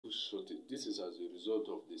this is as a result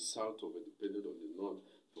of the South over-dependent on the North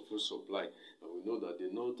for food supply. And we know that the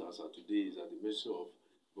North, as of today, is at the mercy of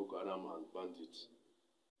Boko Haram and bandits.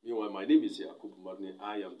 Meanwhile, my name is Yakub Marne.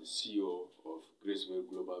 I am the CEO of Gracewell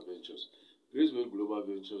Global Ventures. Gracewell Global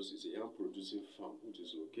Ventures is a yam-producing farm which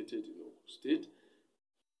is located in Ogun State,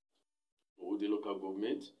 or the local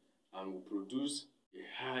government, and we produce a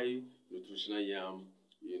high nutritional yam,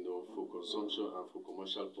 for consumption and for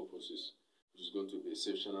commercial purposes, which is going to be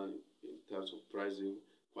exceptional in terms of pricing,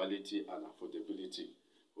 quality, and affordability.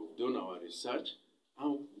 We've done our research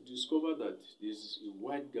and we discovered that there's a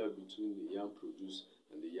wide gap between the yam produced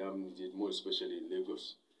and the yam needed, more especially in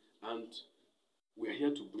Lagos. And we are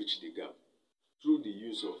here to bridge the gap through the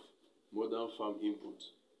use of modern farm input,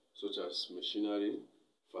 such as machinery,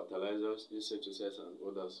 fertilizers, insecticides, and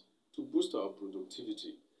others, to boost our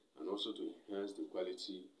productivity and also to enhance the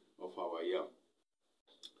quality of our yam.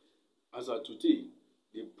 As of today,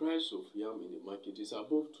 the price of yam in the market is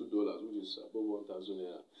above $2, which is above 1,000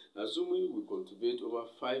 naira. Assuming we cultivate over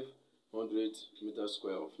 500 meters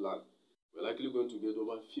square of land, we're likely going to get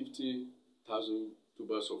over 50,000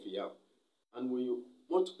 tubers of yam. And when you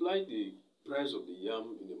multiply the price of the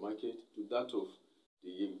yam in the market to that of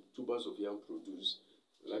the tubers of yam produced,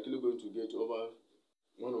 we're likely going to get over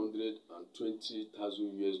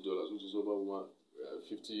 120,000 US dollars, which is over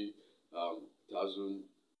 50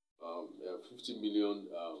 million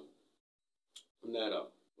naira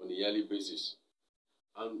on a yearly basis.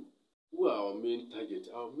 And who are our main target?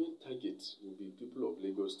 Our main target will be people of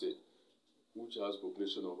Lagos State, which has a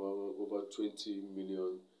population of over 20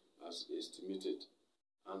 million as estimated.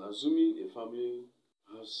 And assuming a family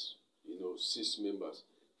has 6 members,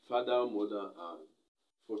 father, mother, and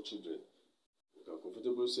 4 children, we can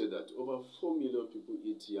comfortably say that over 4 million people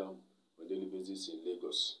eat yam on a daily basis in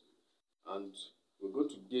Lagos. And we're going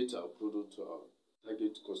to get our product to our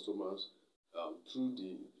target customers through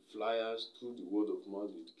the flyers, through the word of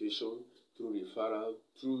mouth education, through referral,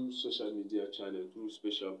 through social media channel, through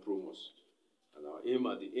special promos. And our aim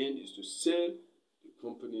at the end is to sell the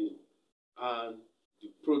company and the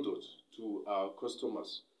product to our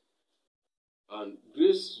customers. And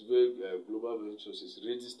Gracewell Global Ventures is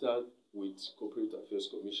registered with Corporate Affairs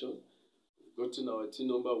Commission. We've gotten our TIN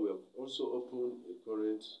number. We have also opened a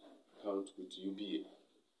current account with UBA.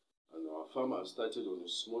 And our farm has started on a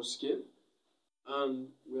small scale. And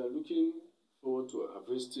we are looking forward to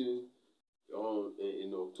harvesting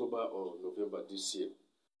in October or November this year.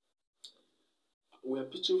 We are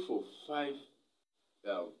pitching for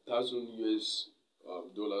 5,000 US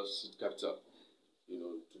dollars seed capital,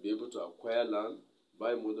 to be able to acquire land,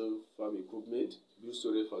 buy modern farm equipment, build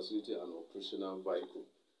storage facility, and operational vehicle.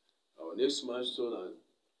 Our next milestone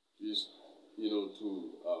is, to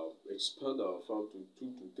expand our farm to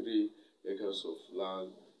 2 to 3 acres of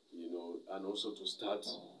land, and also to start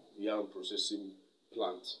yam processing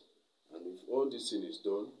plant. And if all this thing is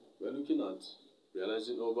done, we're looking at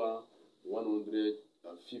realizing over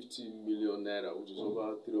 150 million naira, which is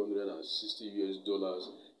over 360 US dollars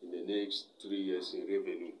in the next 3 years in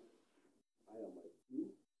revenue. I and my team,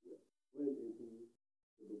 we are well able to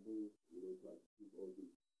achieve all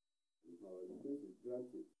this. If our request is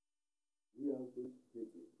granted, we are going to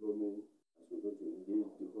create employment as we're going to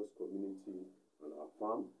engage the host community on our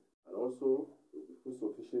farm, and also the food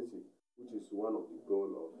sufficiency, which is one of the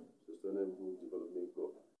goals of Sustainable Development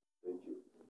Goals. Thank you.